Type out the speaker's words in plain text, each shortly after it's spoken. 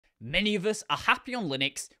Many of us are happy on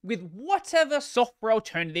Linux with whatever software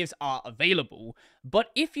alternatives are available,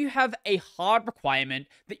 but if you have a hard requirement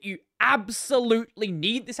that you absolutely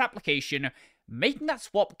need this application, making that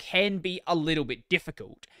swap can be a little bit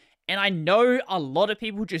difficult. And I know a lot of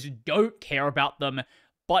people just don't care about them,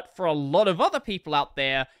 but for a lot of other people out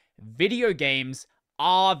there, video games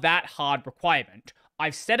are that hard requirement.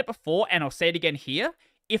 I've said it before and I'll say it again here.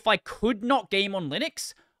 If I could not game on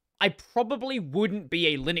Linux, I probably wouldn't be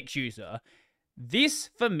a Linux user.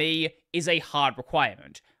 This, for me, is a hard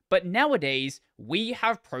requirement. But nowadays, we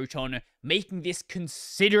have Proton making this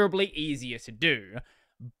considerably easier to do.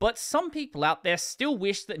 But some people out there still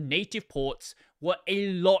wish that native ports were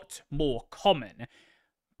a lot more common.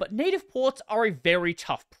 But native ports are a very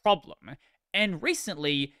tough problem. And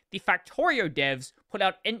recently, the Factorio devs put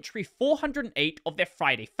out entry 408 of their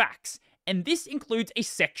Friday Facts, and this includes a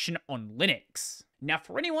section on Linux. Now,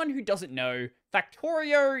 for anyone who doesn't know,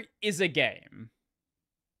 Factorio is a game.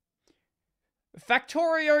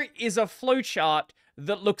 Factorio is a flowchart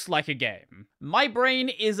that looks like a game. My brain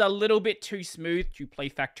is a little bit too smooth to play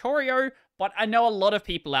Factorio, but I know a lot of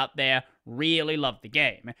people out there really love the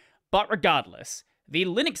game. But regardless, the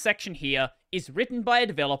Linux section here is written by a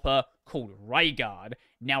developer called Rygaard.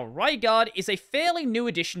 Now, Rygaard is a fairly new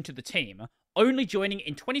addition to the team, only joining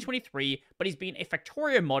in 2023, but he's been a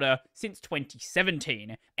Factorio modder since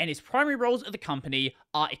 2017, and his primary roles at the company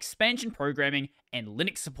are expansion programming and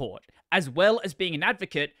Linux support, as well as being an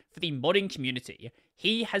advocate for the modding community.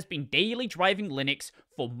 He has been daily driving Linux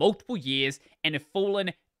for multiple years and have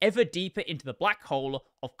fallen ever deeper into the black hole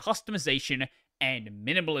of customization and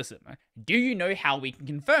minimalism. Do you know how we can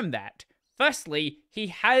confirm that? Firstly, he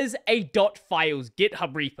has a .files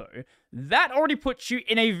GitHub repo. That already puts you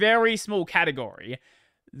in a very small category.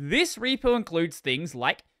 This repo includes things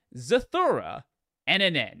like Zathura,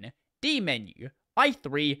 NNN, dmenu,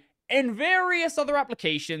 i3, and various other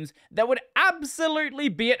applications that would absolutely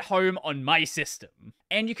be at home on my system.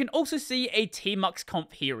 And you can also see a tmux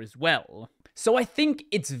conf here as well. So I think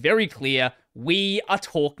it's very clear we are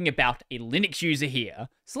talking about a Linux user here.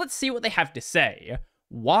 So let's see what they have to say.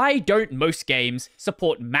 Why don't most games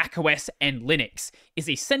support macOS and Linux is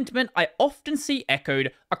a sentiment I often see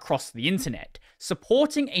echoed across the internet.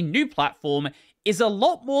 Supporting a new platform is a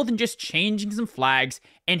lot more than just changing some flags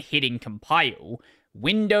and hitting compile.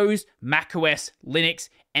 Windows, macOS, Linux,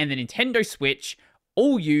 and the Nintendo Switch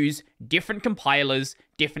all use different compilers,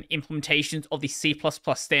 different implementations of the C++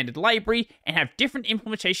 standard library, and have different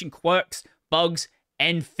implementation quirks, bugs,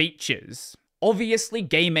 and features. Obviously,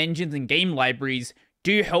 game engines and game libraries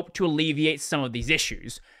do help to alleviate some of these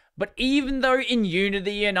issues, but even though in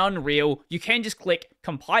Unity and Unreal, you can just click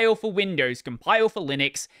compile for Windows, compile for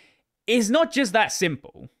Linux, it's not just that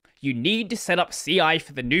simple. You need to set up CI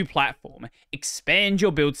for the new platform, expand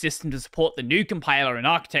your build system to support the new compiler and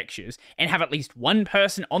architectures, and have at least one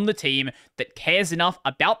person on the team that cares enough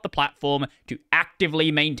about the platform to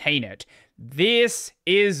actively maintain it. This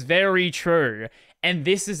is very true, and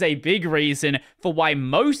this is a big reason for why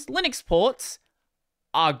most Linux ports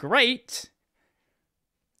are great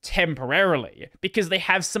temporarily, because they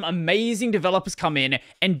have some amazing developers come in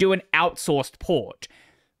and do an outsourced port.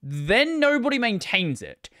 Then nobody maintains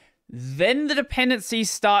it. Then the dependencies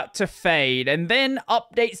start to fade, and then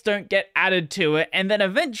updates don't get added to it, and then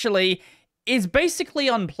eventually it's basically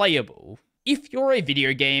unplayable. If you're a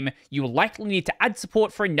video game, you will likely need to add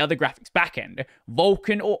support for another graphics backend,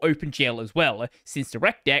 Vulkan or OpenGL as well, since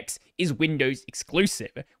DirectX is Windows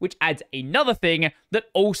exclusive, which adds another thing that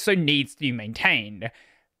also needs to be maintained.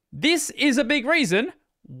 This is a big reason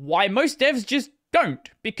why most devs just don't,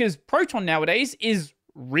 because Proton nowadays is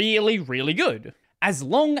really, really good. As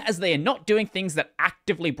long as they are not doing things that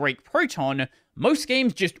actively break Proton, most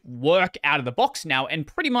games just work out of the box now, and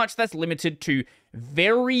pretty much that's limited to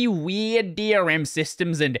very weird DRM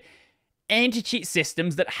systems and anti-cheat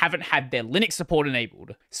systems that haven't had their Linux support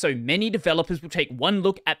enabled. So many developers will take one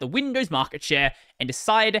look at the Windows market share and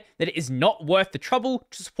decide that it is not worth the trouble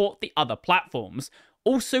to support the other platforms.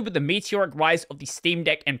 Also, with the meteoric rise of the Steam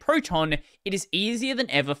Deck and Proton, it is easier than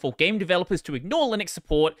ever for game developers to ignore Linux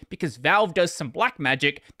support because Valve does some black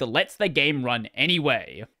magic that lets their game run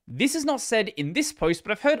anyway. This is not said in this post,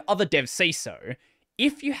 but I've heard other devs say so.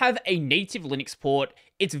 If you have a native Linux port,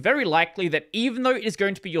 it's very likely that even though it is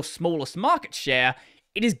going to be your smallest market share,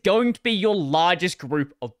 it is going to be your largest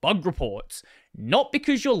group of bug reports. Not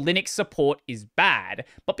because your Linux support is bad,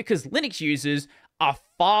 but because Linux users are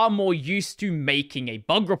far more used to making a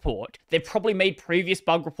bug report. They've probably made previous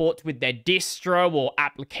bug reports with their distro or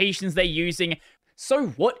applications they're using. So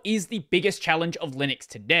what is the biggest challenge of Linux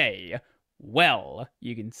today? Well,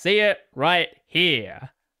 you can see it right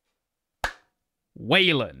here.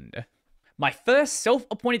 Wayland. My first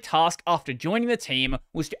self-appointed task after joining the team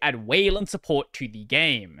was to add Wayland support to the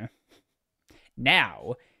game.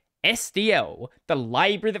 Now, SDL, the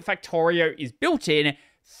library that Factorio is built in,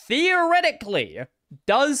 theoretically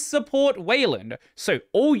does support Wayland, so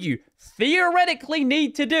all you theoretically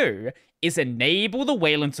need to do is enable the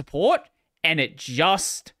Wayland support, and it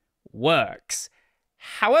just works.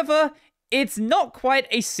 However, it's not quite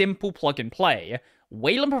a simple plug and play.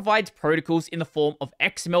 Wayland provides protocols in the form of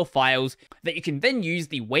XML files that you can then use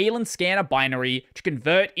the Wayland scanner binary to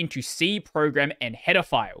convert into C program and header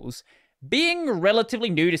files. Being relatively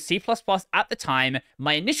new to C++ at the time,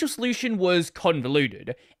 my initial solution was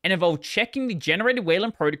convoluted, and involved checking the generated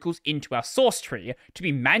Wayland protocols into our source tree to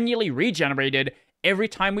be manually regenerated every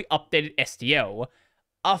time we updated SDL.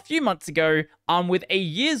 A few months ago, with a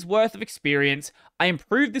year's worth of experience, I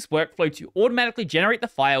improved this workflow to automatically generate the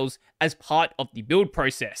files as part of the build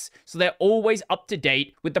process, so they're always up to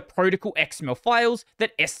date with the protocol XML files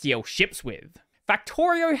that SDL ships with.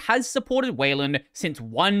 Factorio has supported Wayland since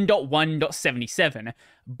 1.1.77,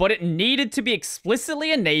 but it needed to be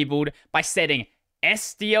explicitly enabled by setting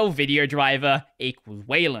SDL video driver equals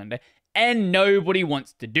Wayland, and nobody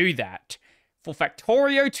wants to do that. For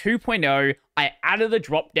Factorio 2.0, I added a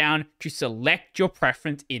drop-down to select your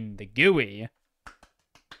preference in the GUI.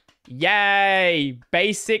 Yay!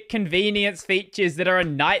 Basic convenience features that are a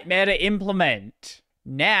nightmare to implement.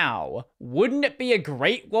 Now, wouldn't it be a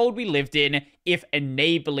great world we lived in if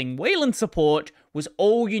enabling Wayland support was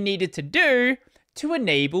all you needed to do to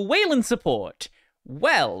enable Wayland support?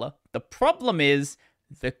 Well, the problem is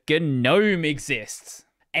the GNOME exists.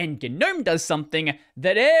 And GNOME does something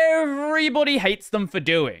that everybody hates them for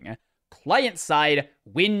doing. Client-side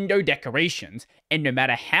window decorations. And no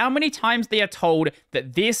matter how many times they are told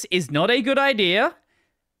that this is not a good idea,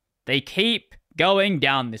 they keep going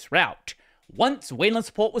down this route. Once Wayland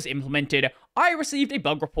support was implemented, I received a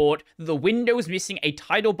bug report that the window was missing a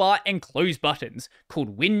title bar and close buttons,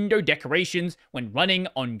 called window decorations, when running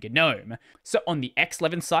on GNOME. So on the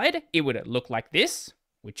X11 side, it would look like this,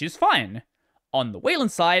 which is fine. On the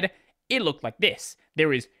Wayland side, it looked like this.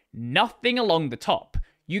 There is nothing along the top.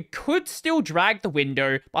 You could still drag the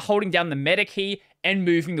window by holding down the meta key and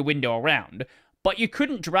moving the window around, but you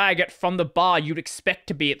couldn't drag it from the bar you'd expect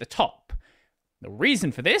to be at the top. The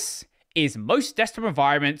reason for this is most desktop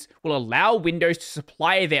environments will allow Windows to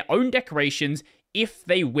supply their own decorations if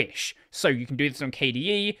they wish. So you can do this on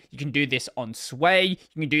KDE, you can do this on Sway,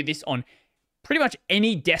 you can do this on pretty much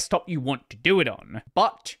any desktop you want to do it on,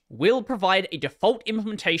 but will provide a default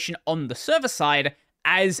implementation on the server side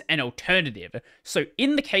as an alternative. So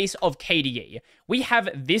in the case of KDE, we have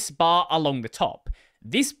this bar along the top.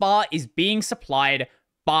 This bar is being supplied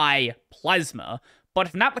by Plasma, but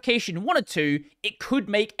if an application wanted to, it could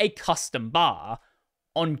make a custom bar.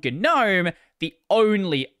 On GNOME, the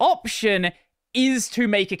only option is to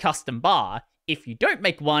make a custom bar. If you don't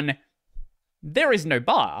make one, there is no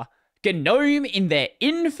bar. GNOME, in their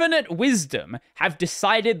infinite wisdom, have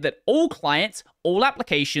decided that all clients, all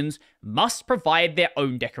applications, must provide their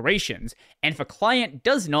own decorations, and if a client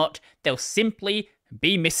does not, they'll simply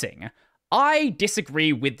be missing. I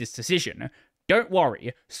disagree with this decision. Don't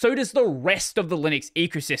worry, so does the rest of the Linux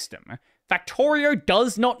ecosystem. Factorio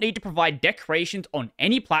does not need to provide decorations on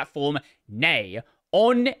any platform, nay,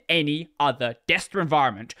 on any other desktop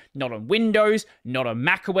environment. Not on Windows, not on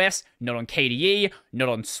macOS, not on KDE, not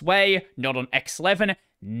on Sway, not on X11,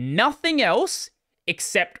 nothing else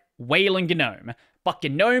except Wayland GNOME. But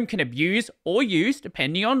GNOME can abuse or use,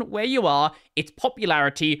 depending on where you are, its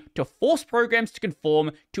popularity to force programs to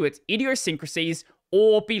conform to its idiosyncrasies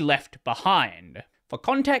or be left behind. For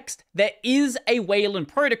context, there is a Wayland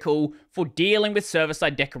protocol for dealing with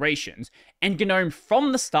server-side decorations, and GNOME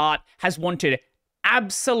from the start has wanted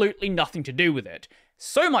absolutely nothing to do with it.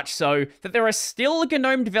 So much so that there are still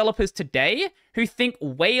GNOME developers today who think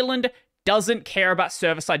Wayland doesn't care about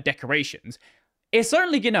server-side decorations. It's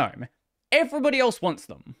only GNOME. Everybody else wants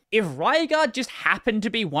them. If Rygaard just happened to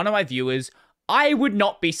be one of my viewers, I would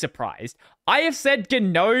not be surprised. I have said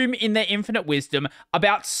GNOME in their infinite wisdom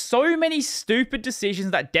about so many stupid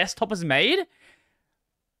decisions that desktop has made.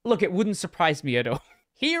 Look, it wouldn't surprise me at all.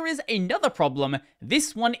 Here is another problem.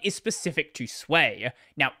 This one is specific to Sway.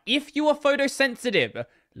 Now, if you are photosensitive,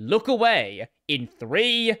 look away in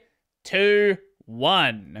 3, 2,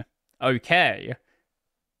 1. Okay.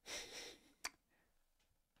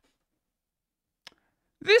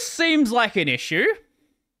 This seems like an issue.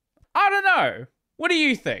 I don't know. What do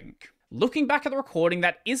you think? Looking back at the recording,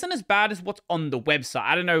 that isn't as bad as what's on the website.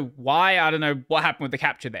 I don't know why. I don't know what happened with the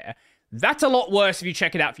capture there. That's a lot worse if you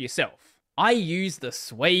check it out for yourself. I use the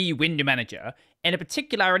Sway window manager, and a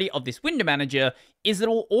particularity of this window manager is that it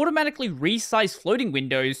will automatically resize floating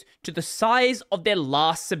windows to the size of their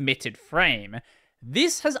last submitted frame.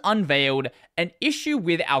 This has unveiled an issue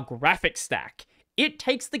with our graphics stack. It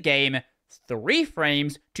takes the game 3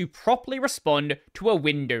 frames to properly respond to a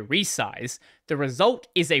window resize. The result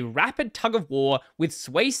is a rapid tug of war, with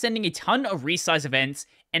Sway sending a ton of resize events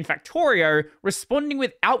and Factorio responding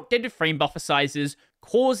with outdated frame buffer sizes,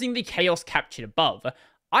 causing the chaos captured above.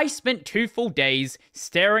 I spent 2 full days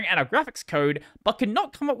staring at our graphics code, but could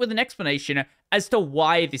not come up with an explanation as to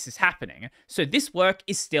why this is happening, so this work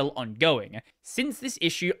is still ongoing. Since this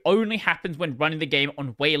issue only happens when running the game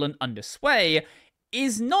on Wayland under Sway,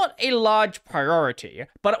 is not a large priority,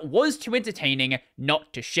 but it was too entertaining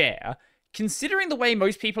not to share. Considering the way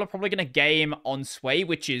most people are probably going to game on Sway,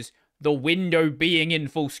 which is the window being in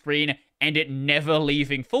full screen and it never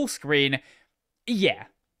leaving full screen, yeah,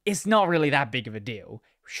 it's not really that big of a deal.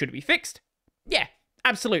 Should it be fixed? Yeah,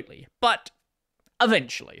 absolutely, but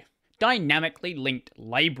eventually. Dynamically linked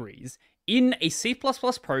libraries. In a C++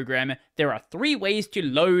 program, there are 3 ways to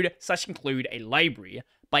load/include a library.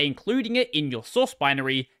 By including it in your source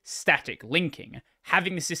binary, static linking.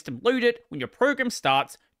 Having the system load it when your program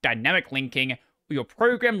starts, dynamic linking, or your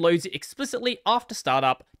program loads it explicitly after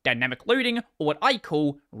startup, dynamic loading, or what I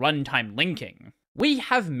call runtime linking. We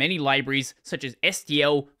have many libraries such as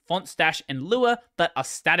SDL, FontStash, and Lua that are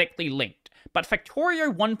statically linked, but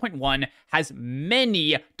Factorio 1.1 has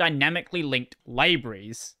many dynamically linked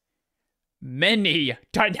libraries.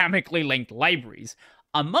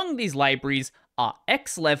 Among these libraries are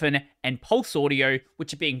X11 and Pulse Audio,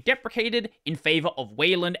 which are being deprecated in favor of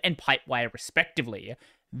Wayland and Pipewire respectively.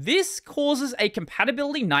 This causes a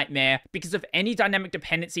compatibility nightmare because if any dynamic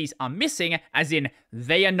dependencies are missing, as in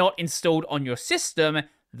they are not installed on your system,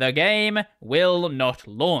 the game will not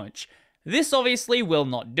launch. This obviously will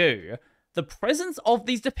not do. The presence of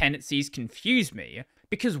these dependencies confuse me,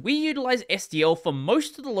 because we utilize SDL for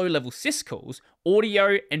most of the low-level syscalls.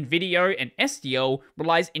 Audio and video and SDL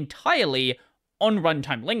relies entirely on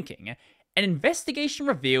runtime linking. An investigation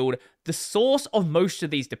revealed the source of most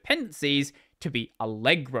of these dependencies to be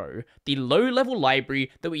Allegro, the low-level library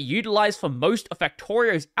that we utilize for most of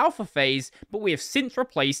Factorio's alpha phase, but we have since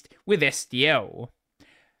replaced with SDL.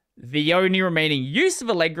 The only remaining use of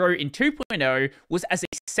Allegro in 2.0 was as a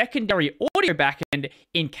secondary audio backend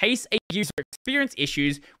in case a user experienced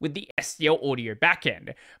issues with the SDL audio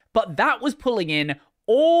backend. But that was pulling in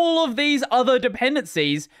all of these other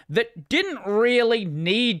dependencies that didn't really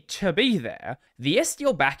need to be there. The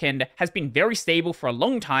SDL backend has been very stable for a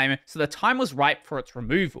long time, so the time was ripe for its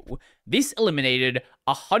removal. This eliminated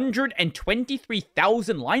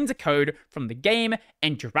 123,000 lines of code from the game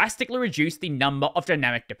and drastically reduced the number of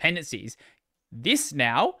dynamic dependencies. This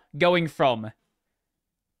now going from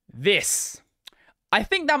this. I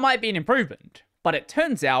think that might be an improvement. But it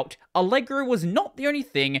turns out, Allegro was not the only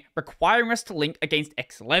thing requiring us to link against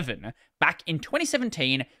X11. Back in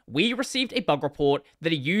 2017, we received a bug report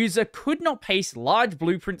that a user could not paste large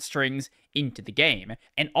blueprint strings into the game,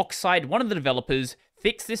 and Oxide, one of the developers,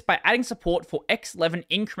 fixed this by adding support for X11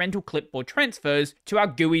 incremental clipboard transfers to our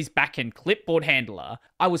GUI's backend clipboard handler.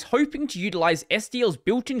 I was hoping to utilize SDL's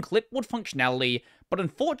built-in clipboard functionality, but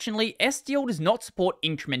unfortunately, SDL does not support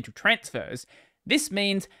incremental transfers. This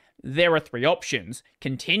means there are 3 options.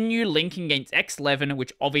 Continue linking against X11,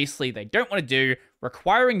 which obviously they don't want to do,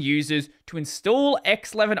 requiring users to install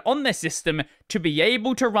X11 on their system to be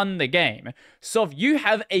able to run the game. So if you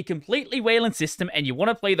have a completely Wayland system and you want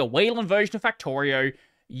to play the Wayland version of Factorio,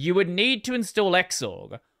 you would need to install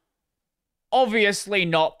Xorg. Obviously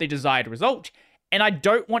not the desired result, and I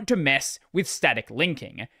don't want to mess with static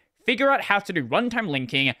linking. Figure out how to do runtime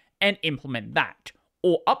linking and implement that.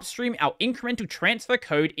 Or upstream our incremental transfer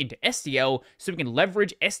code into SDL so we can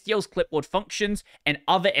leverage SDL's clipboard functions and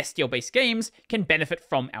other SDL-based games can benefit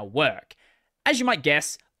from our work. As you might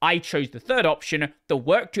guess, I chose the third option. The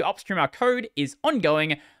work to upstream our code is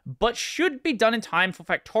ongoing, but should be done in time for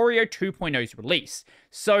Factorio 2.0's release.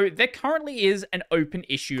 So there currently is an open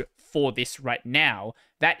issue for this right now.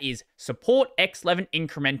 That is support X11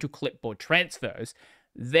 incremental clipboard transfers.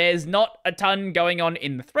 There's not a ton going on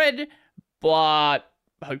in the thread, but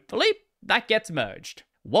hopefully that gets merged.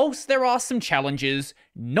 Whilst there are some challenges,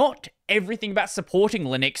 not everything about supporting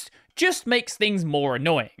Linux just makes things more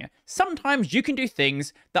annoying. Sometimes you can do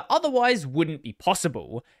things that otherwise wouldn't be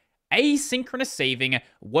possible. Asynchronous saving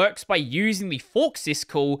works by using the fork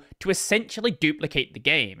syscall to essentially duplicate the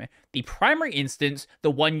game. The primary instance,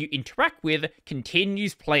 the one you interact with,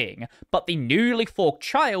 continues playing, but the newly forked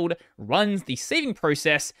child runs the saving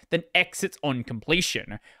process, then exits on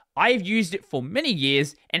completion. I've used it for many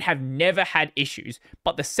years and have never had issues,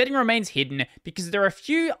 but the setting remains hidden because there are a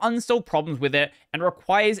few unsolved problems with it and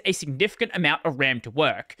requires a significant amount of RAM to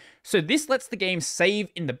work. So this lets the game save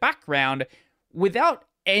in the background without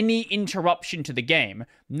any interruption to the game.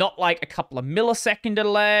 Not like a couple of millisecond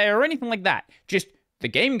delay or anything like that. Just the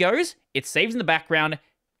game goes, it saves in the background,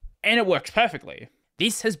 and it works perfectly.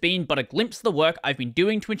 This has been but a glimpse of the work I've been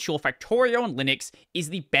doing to ensure Factorio on Linux is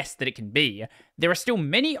the best that it can be. There are still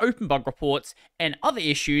many open bug reports and other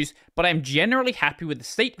issues, but I'm generally happy with the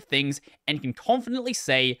state of things and can confidently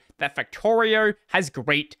say that Factorio has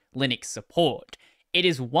great Linux support. It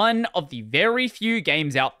is one of the very few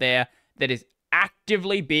games out there that is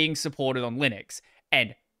actively being supported on Linux,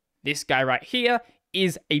 and this guy right here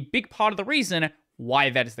is a big part of the reason why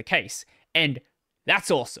that is the case, and that's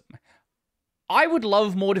awesome. I would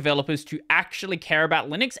love more developers to actually care about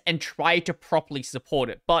Linux and try to properly support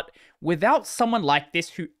it, but without someone like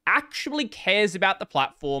this who actually cares about the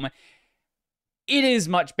platform, it is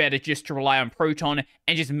much better just to rely on Proton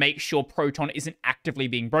and just make sure Proton isn't actively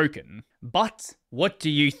being broken. But what do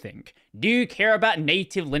you think? Do you care about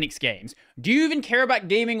native Linux games? Do you even care about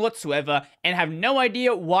gaming whatsoever and have no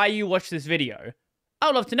idea why you watch this video? I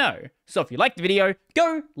would love to know. So if you liked the video,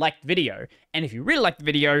 go like the video. And if you really like the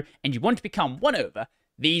video and you want to become one of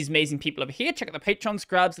these amazing people over here, check out the Patreon,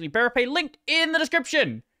 Scribes, and Liberapay linked in the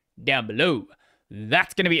description down below.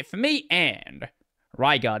 That's going to be it for me, and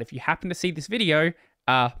Ryguard, if you happen to see this video,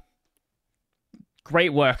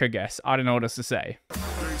 great work, I guess. I don't know what else to say.